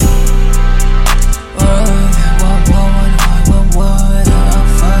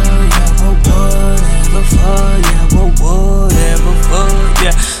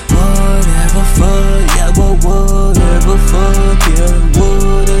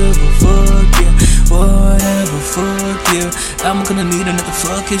gonna need another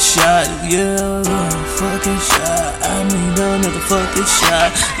fucking shot. Yeah, fucking shot. I need another fucking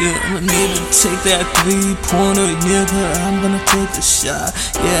shot. Yeah, I'm gonna need to take that 3-pointer, nigga. I'm gonna take the shot.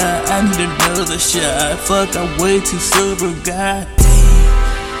 Yeah, I need another shot. Fuck, I'm way too sober, goddamn.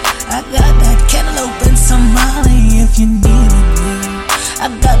 I got that cantaloupe and some Molly if you need it, yeah.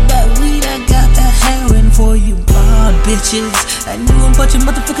 I got that weed, I got that heroin for you bad bitches. I knew a bunch of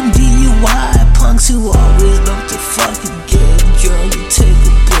motherfucking DUI punks who always love to fucking get drunk and take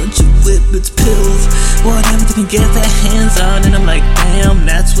a bunch of whippets, pills, whatever they can get their hands on. And I'm like, damn,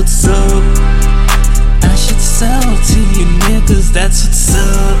 that's what's up. I should sell to you niggas, that's what's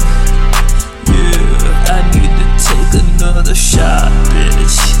up. Yeah, I need to take another shot,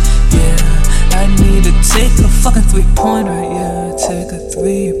 bitch. Yeah, I need to take a fucking 3-pointer, yeah. Take a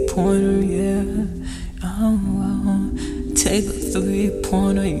 3-pointer, yeah. Oh, take a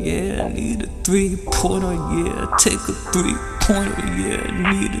 3-pointer, yeah. I need a 3-pointer, yeah. Take a 3-pointer,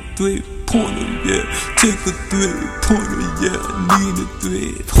 yeah. Need a 3-pointer, yeah. Take a 3-pointer, yeah. Need a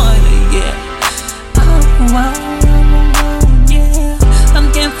 3-pointer, yeah. Oh, yeah. I'm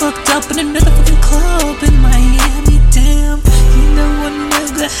getting fucked up in another fucking club in Miami, damn. You know what,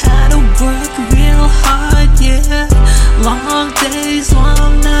 nigga, how to work real hard, yeah. Long days,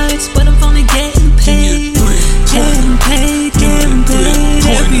 long nights, but I'm finally getting paid. Getting paid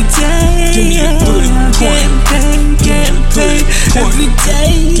every day, yeah. Getting paid every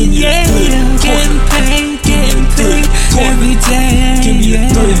day, yeah. Getting paid every day, yeah. Getting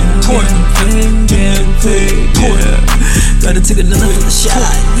paid, yeah. Gotta take another fucking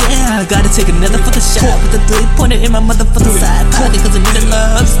shot, yeah. Gotta take another fucking shot with a 3-pointer in my motherfucking side pocket. Cause a nigga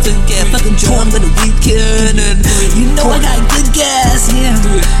loves to get fucking drunk on the weekend. And you know I got good gas, yeah.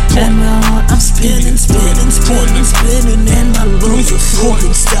 And I'm spinning, and my lungs are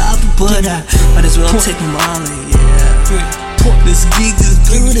fucking stop. But I might as well take Molly, yeah. This geek just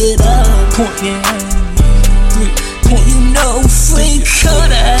booted up, yeah. You know, freak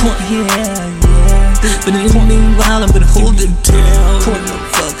cutter, yeah. But in the meanwhile, I'm gonna hold it down.